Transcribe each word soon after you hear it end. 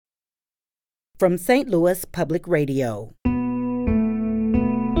from St. Louis Public Radio.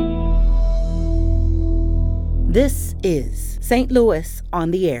 This is St. Louis on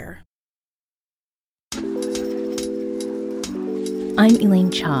the Air. I'm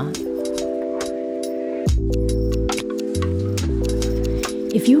Elaine Cha.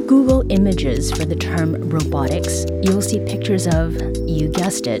 If you Google images for the term robotics, you'll see pictures of, you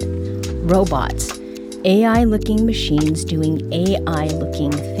guessed it, robots, AI-looking machines doing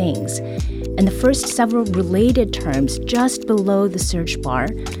AI-looking things. And the first several related terms just below the search bar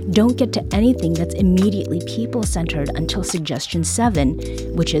don't get to anything that's immediately people-centered until suggestion 7,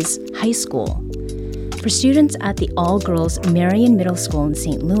 which is high school. For students at the all-girls Marion Middle School in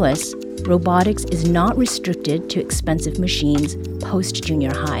St. Louis, robotics is not restricted to expensive machines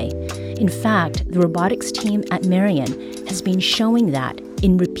post-junior high. In fact, the robotics team at Marion has been showing that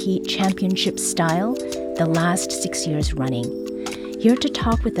in repeat championship style the last 6 years running. Here to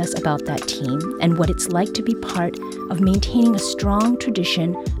talk with us about that team and what it's like to be part of maintaining a strong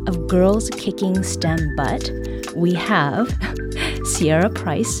tradition of girls kicking STEM butt, we have Sierra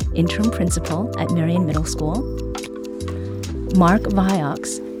Price, interim principal at Marion Middle School, Mark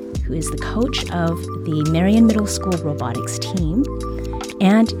Viox, who is the coach of the Marion Middle School robotics team,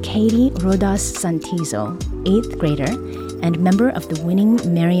 and Katie Rodas Santizo, 8th grader and member of the winning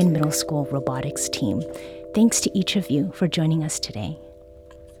Marion Middle School robotics team. Thanks to each of you for joining us today.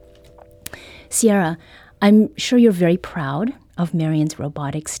 Sierra, I'm sure you're very proud of Marion's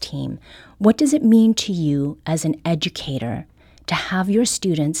robotics team. What does it mean to you as an educator to have your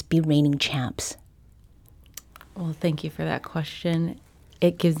students be reigning champs? Well, thank you for that question.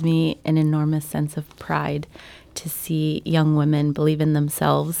 It gives me an enormous sense of pride to see young women believe in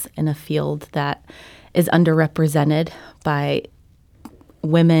themselves in a field that is underrepresented by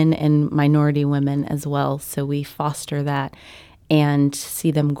women and minority women as well. So we foster that and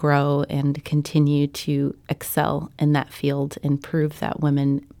see them grow and continue to excel in that field and prove that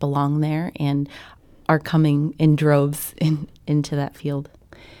women belong there and are coming in droves into that field.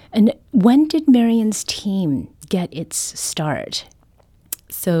 And when did Marion's team get its start?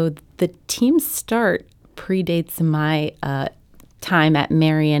 So the team's start predates my time at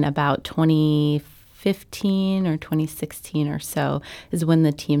Marion. About 2015 or 2016 or so is when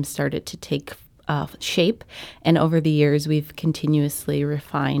the team started to take shape. And over the years, we've continuously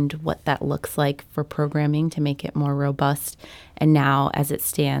refined what that looks like for programming to make it more robust. And now, as it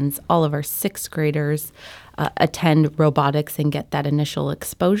stands, all of our 6th graders attend robotics and get that initial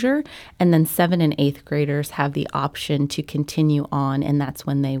exposure. And then 7th and 8th graders have the option to continue on, and that's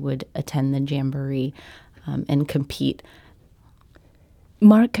when they would attend the Jamboree and compete.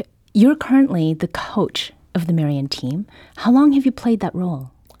 Mark, you're currently the coach of the Marion team. How long have you played that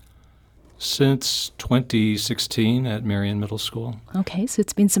role? Since 2016 at Marion Middle School. Okay, so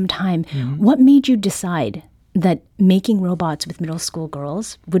it's been some time. Mm-hmm. What made you decide that making robots with middle school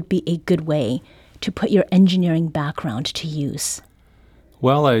girls would be a good way to put your engineering background to use?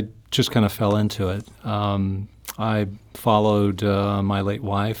 Well, I just kind of fell into it. I followed my late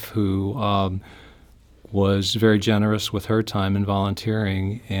wife, who was very generous with her time in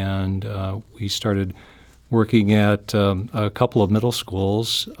volunteering, and we started working at a couple of middle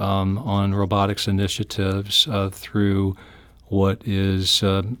schools on robotics initiatives through what is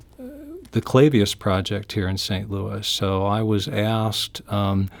the Clavius Project here in St. Louis. So I was asked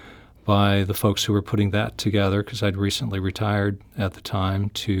by the folks who were putting that together, because I'd recently retired at the time,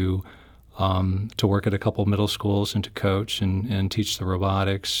 to work at a couple of middle schools and to coach and teach the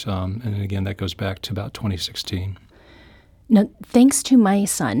robotics. And again, that goes back to about 2016. Now, thanks to my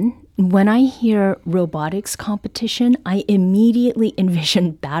son, when I hear robotics competition, I immediately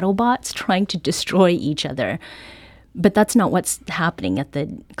envision BattleBots trying to destroy each other. But that's not what's happening at the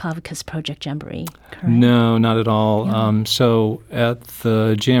Clavicus Project Jamboree, correct? No, not at all. Yeah. So at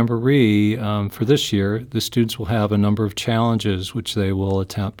the Jamboree for this year, the students will have a number of challenges which they will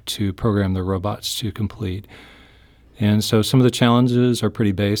attempt to program their robots to complete. And so some of the challenges are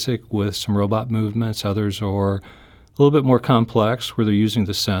pretty basic with some robot movements. Others are a little bit more complex, where they're using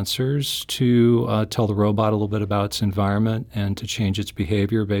the sensors to tell the robot a little bit about its environment and to change its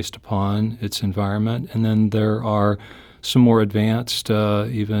behavior based upon its environment. And then there are some more advanced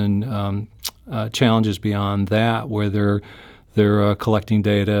challenges beyond that, where they're collecting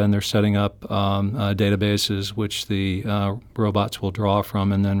data and they're setting up databases which the robots will draw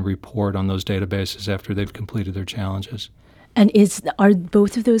from and then report on those databases after they've completed their challenges. And are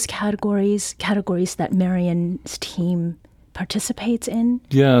both of those categories that Marion's team participates in?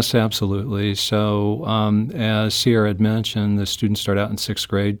 Yes, absolutely. So as Sierra had mentioned, the students start out in 6th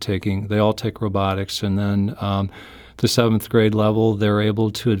grade they all take robotics, and then the 7th grade level, they're able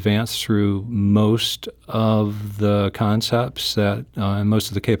to advance through most of the concepts that and most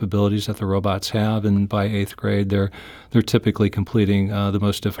of the capabilities that the robots have. And by 8th grade, they're typically completing the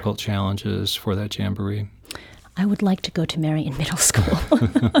most difficult challenges for that jamboree. I would like to go to Marion Middle School.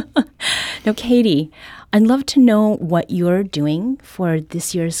 Now, Katie, I'd love to know what you're doing for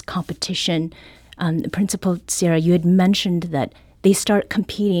this year's competition. Principal Sierra, you had mentioned that they start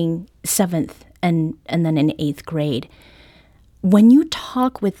competing 7th and then in 8th grade. When you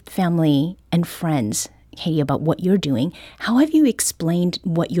talk with family and friends, Katie, about what you're doing, how have you explained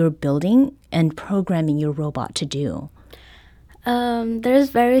what you're building and programming your robot to do? There's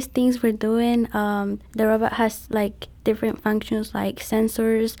various things we're doing. The robot has like different functions like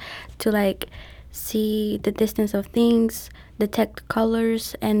sensors to like see the distance of things, detect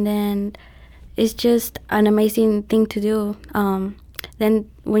colors, and then it's just an amazing thing to do. Then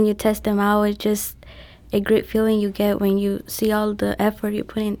when you test them out, it's just a great feeling you get when you see all the effort you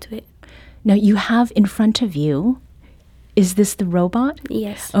put into it. Now, you have in front of you, is this the robot?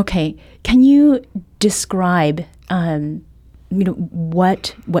 Yes. Okay. Can you describe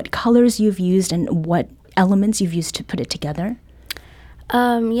what colors you've used and what elements you've used to put it together?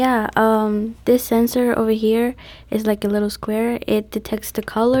 This sensor over here is like a little square. It detects the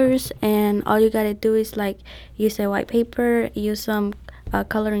colors, and all you gotta do is like use a white paper, use some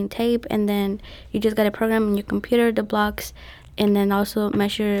coloring tape, and then you just gotta program in your computer the blocks, and then also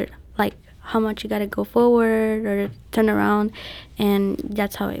measure like how much you gotta go forward or turn around, and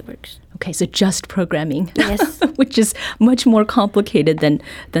that's how it works. Okay, so just programming. Yes. Which is much more complicated than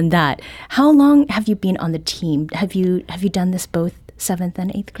that. How long have you been on the team? Have you done this both 7th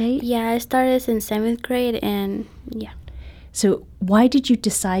and 8th grade? Yeah, I started in 7th grade, and yeah. So why did you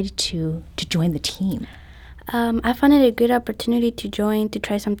decide to join the team? I found it a good opportunity to join, to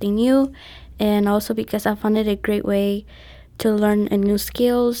try something new, and also because I found it a great way to learn new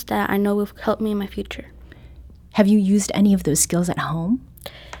skills that I know will help me in my future. Have you used any of those skills at home?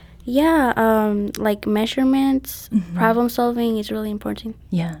 Yeah, like measurements, problem solving is really important.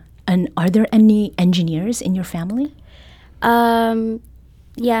 Yeah. And are there any engineers in your family?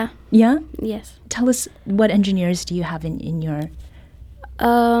 Yeah. Yeah? Yes. Tell us, what engineers do you have in your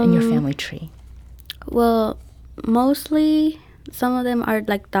family tree? Well, mostly some of them are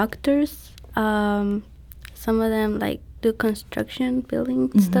like doctors. Some of them like do construction,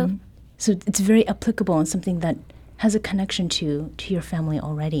 building stuff. So it's very applicable and something that has a connection to your family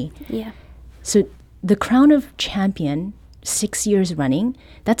already. Yeah. So the Crown of Champion, 6 years running,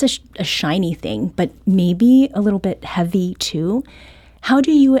 that's a shiny thing, but maybe a little bit heavy too. How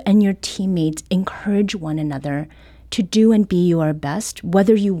do you and your teammates encourage one another to do and be your best,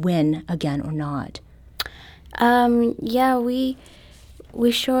 whether you win again or not?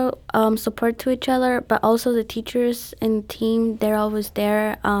 We show support to each other, but also the teachers and team, they're always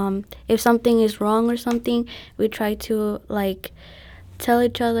there. If something is wrong or something, we try to like tell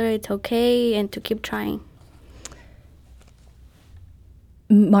each other it's okay and to keep trying.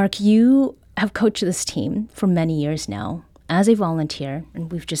 Mark, you have coached this team for many years now as a volunteer,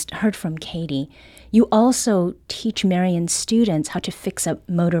 and we've just heard from Katie. You also teach Marion students how to fix up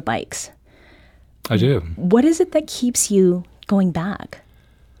motorbikes. I do. What is it that keeps you going back?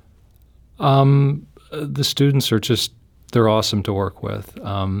 The students are they're awesome to work with.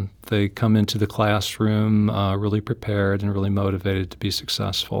 They come into the classroom really prepared and really motivated to be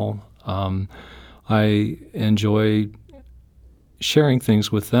successful. I enjoy sharing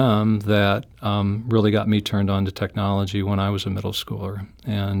things with them that really got me turned on to technology when I was a middle schooler.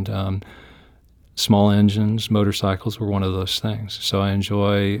 And small engines, motorcycles were one of those things. So I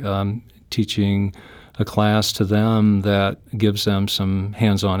enjoy teaching a class to them that gives them some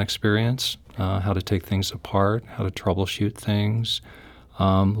hands-on experience, how to take things apart, how to troubleshoot things,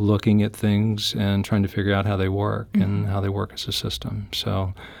 looking at things and trying to figure out how they work and how they work as a system.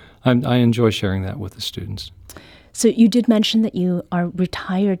 So I enjoy sharing that with the students. So you did mention that you are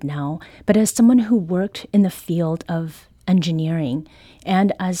retired now, but as someone who worked in the field of engineering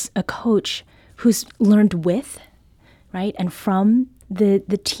and as a coach who's learned with, right, and from the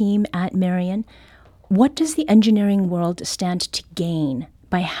team at Marion, what does the engineering world stand to gain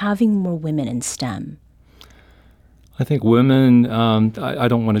by having more women in STEM? I think women, I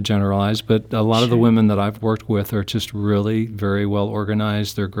don't want to generalize, but a lot of the women that I've worked with are just really very well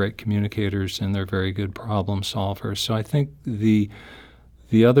organized. They're great communicators and they're very good problem solvers. So I think the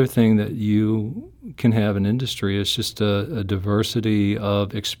other thing that you can have in industry is just a diversity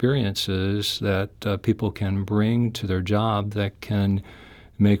of experiences that people can bring to their job that can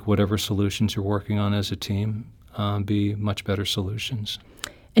make whatever solutions you're working on as a team be much better solutions.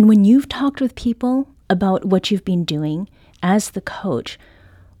 And when you've talked with people about what you've been doing as the coach,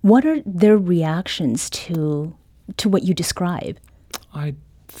 what are their reactions to what you describe? I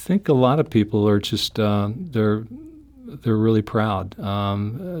think a lot of people are just they're really proud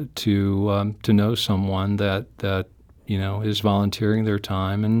to know someone that is volunteering their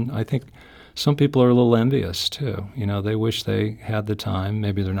time, and I think some people are a little envious too. They wish they had the time.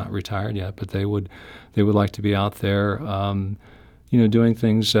 Maybe they're not retired yet, but they would like to be out there, doing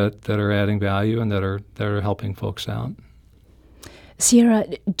things that are adding value and that are helping folks out. Sierra,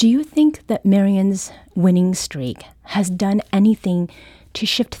 do you think that Marion's winning streak has done anything to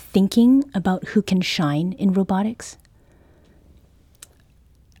shift thinking about who can shine in robotics?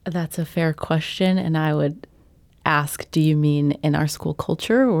 That's a fair question, and I would ask, do you mean in our school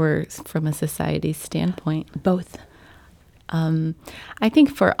culture or from a society standpoint? Both. I think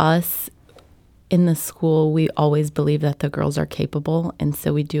for us in the school, we always believe that the girls are capable, and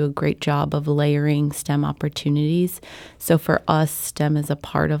so we do a great job of layering STEM opportunities. So for us, STEM is a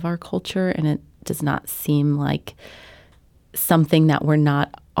part of our culture, and it does not seem like something that we're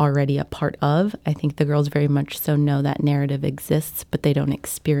not already a part of. I think the girls very much so know that narrative exists, but they don't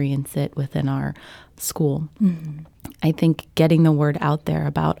experience it within our school. Mm-hmm. I think getting the word out there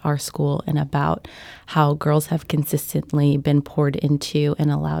about our school and about how girls have consistently been poured into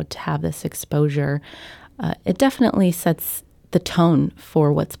and allowed to have this exposure, it definitely sets the tone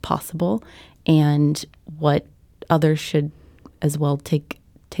for what's possible and what others should as well take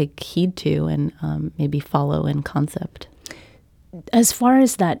heed to and maybe follow in concept. As far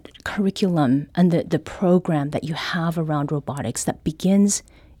as that curriculum and the program that you have around robotics that begins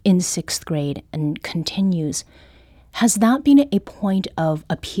in 6th grade and continues, has that been a point of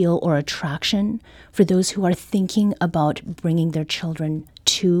appeal or attraction for those who are thinking about bringing their children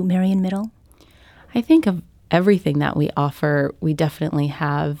to Marian Middle? I think of everything that we offer, we definitely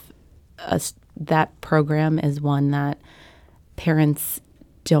have that program is one that parents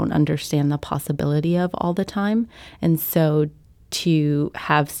don't understand the possibility of all the time. And so to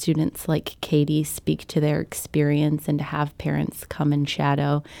have students like Katie speak to their experience and to have parents come and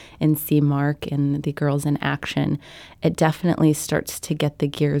shadow and see Mark and the girls in action, it definitely starts to get the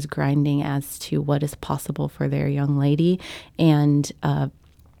gears grinding as to what is possible for their young lady and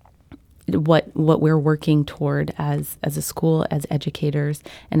what we're working toward as a school, as educators,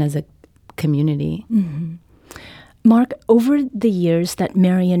 and as a community. Mm-hmm. Mark, over the years that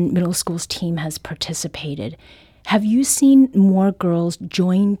Marian Middle School's team has participated, have you seen more girls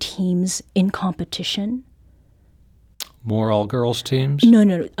join teams in competition? More all-girls teams?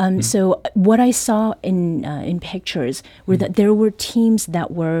 No. So what I saw in pictures were that there were teams that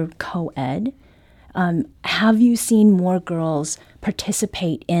were co-ed. Have you seen more girls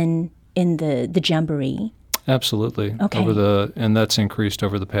participate in the jamboree? Absolutely. Okay. And that's increased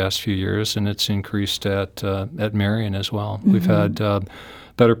over the past few years, and it's increased at Marian as well. Mm-hmm. We've had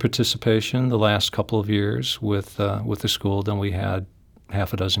better participation the last couple of years with the school than we had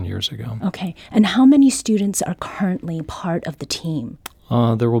half a dozen years ago. Okay. And how many students are currently part of the team?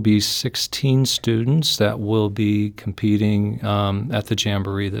 There will be 16 students that will be competing at the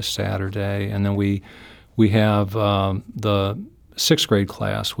Jamboree this Saturday. And then we have the 6th grade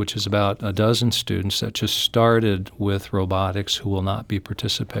class, which is about a dozen students that just started with robotics who will not be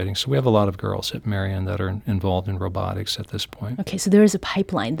participating. So we have a lot of girls at Marian that are involved in robotics at this point. Okay, so there is a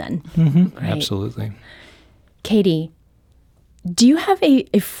pipeline then. Mm-hmm. Right. Absolutely. Katie, do you have a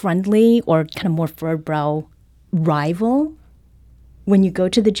friendly or kind of more fur-brow rival when you go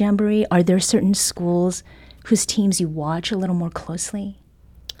to the Jamboree? Are there certain schools whose teams you watch a little more closely?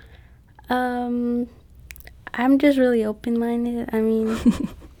 I'm just really open-minded. I mean,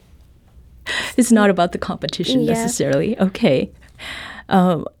 it's not about the competition necessarily. Okay.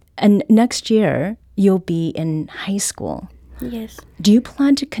 And next year, you'll be in high school. Yes. Do you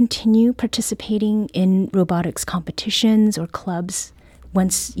plan to continue participating in robotics competitions or clubs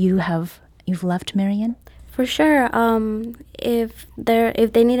once you've left Marian? For sure. If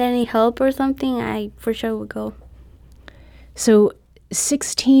they need any help or something, I for sure would go. So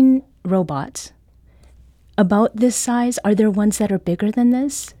 16 robots. About this size, are there ones that are bigger than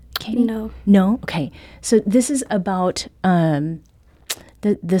this, Katie? No. No? Okay. So this is about the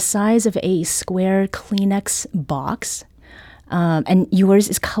size of a square Kleenex box. And yours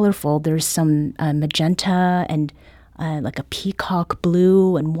is colorful. There's some magenta and like a peacock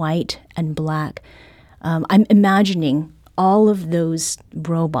blue and white and black. I'm imagining all of those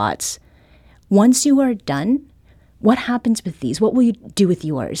robots. Once you are done, what happens with these? What will you do with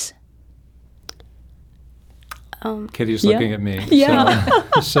yours? Katie's Yeah. looking at me. Yeah.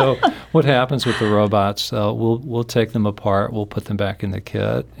 So what happens with the robots? We'll take them apart. We'll put them back in the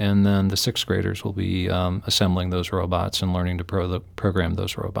kit, and then the sixth graders will be assembling those robots and learning to program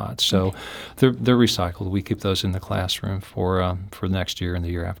those robots. So they're recycled. We keep those in the classroom for next year and the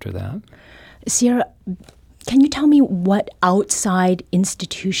year after that. Sierra, can you tell me what outside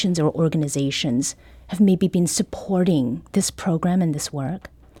institutions or organizations have maybe been supporting this program and this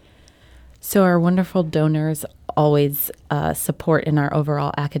work? So our wonderful donors always support in our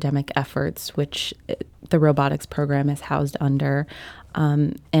overall academic efforts, which the robotics program is housed under.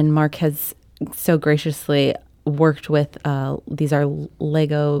 And Mark has so graciously worked with, these are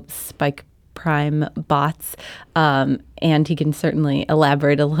Lego Spike Prime bots, and he can certainly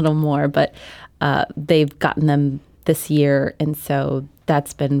elaborate a little more, but they've gotten them this year, and so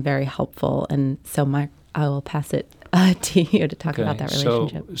that's been very helpful. And so, Mark, I will pass it to you to talk about that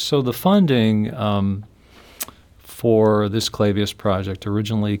relationship. So the funding for this Clavius project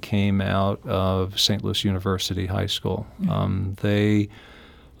originally came out of St. Louis University High School. They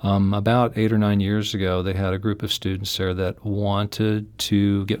about 8 or 9 years ago, they had a group of students there that wanted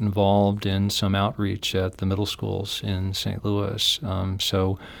to get involved in some outreach at the middle schools in St. Louis.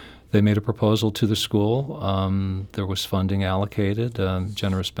 So they made a proposal to the school. There was funding allocated. A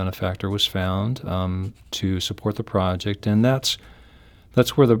generous benefactor was found to support the project, and that's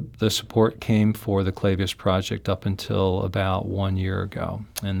where the support came for the Clavius project up until about 1 year ago.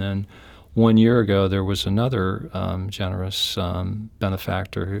 And then 1 year ago, there was another generous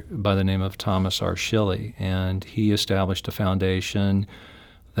benefactor by the name of Thomas R. Schilly, and he established a foundation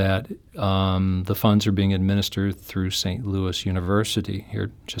that the funds are being administered through St. Louis University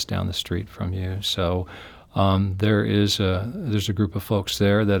here just down the street from you. So there's a group of folks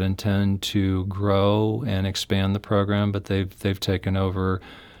there that intend to grow and expand the program, but they've taken over,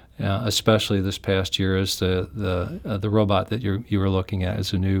 especially this past year, as the robot that you were looking at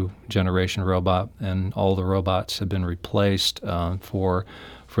is a new generation robot, and all the robots have been replaced for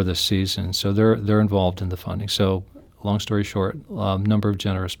this season. So they're involved in the funding. So long story short, a number of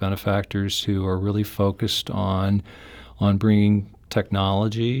generous benefactors who are really focused on bringing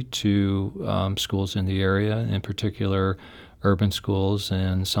technology to schools in the area, in particular urban schools,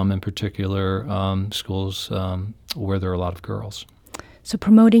 and some in particular schools where there are a lot of girls. So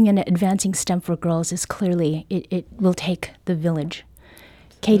promoting and advancing STEM for girls is clearly, it will take the village.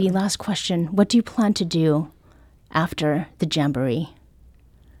 Katie, last question. What do you plan to do after the Jamboree?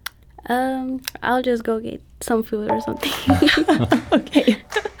 I'll just go get some food or something. Okay.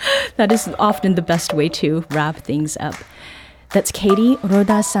 That is often the best way to wrap things up. That's Katie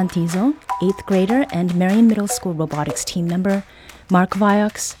Rodas Santizo, 8th grader and Marion Middle School robotics team member, Mark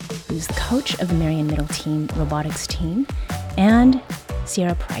Viox, who's the coach of the Marion Middle team robotics team, and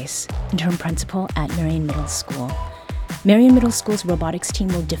Sierra Price, interim principal at Marion Middle School. Marion Middle School's robotics team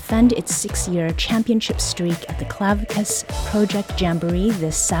will defend its 6-year championship streak at the Clavicus Project Jamboree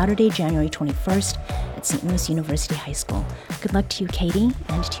this Saturday, January 21st at St. Louis University High School. Good luck to you, Katie,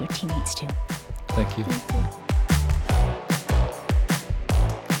 and to your teammates, too. Thank you.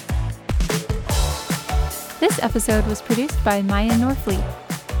 This episode was produced by Maya Norfleet.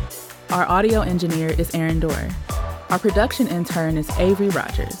 Our audio engineer is Aaron Dorr. Our production intern is Avery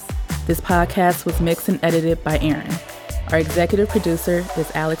Rogers. This podcast was mixed and edited by Aaron. Our executive producer is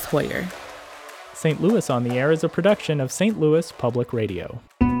Alex Hoyer. St. Louis on the Air is a production of St. Louis Public Radio.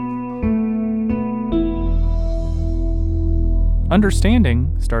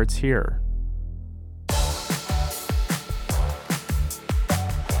 Understanding starts here.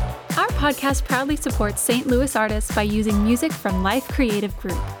 Our podcast proudly supports St. Louis artists by using music from Life Creative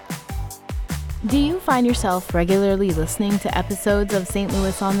Group. Do you find yourself regularly listening to episodes of St.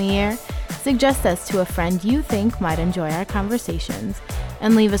 Louis on the Air? Suggest us to a friend you think might enjoy our conversations,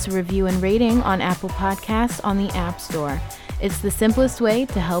 and leave us a review and rating on Apple Podcasts on the App Store. It's the simplest way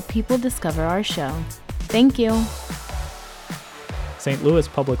to help people discover our show. Thank you. St. Louis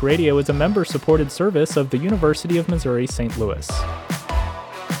Public Radio is a member-supported service of the University of Missouri St. Louis.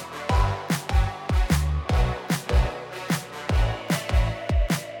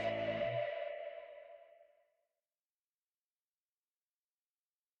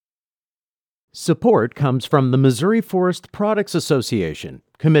 Support comes from the Missouri Forest Products Association,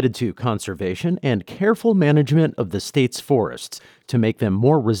 committed to conservation and careful management of the state's forests to make them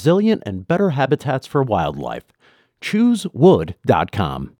more resilient and better habitats for wildlife. ChooseWood.com.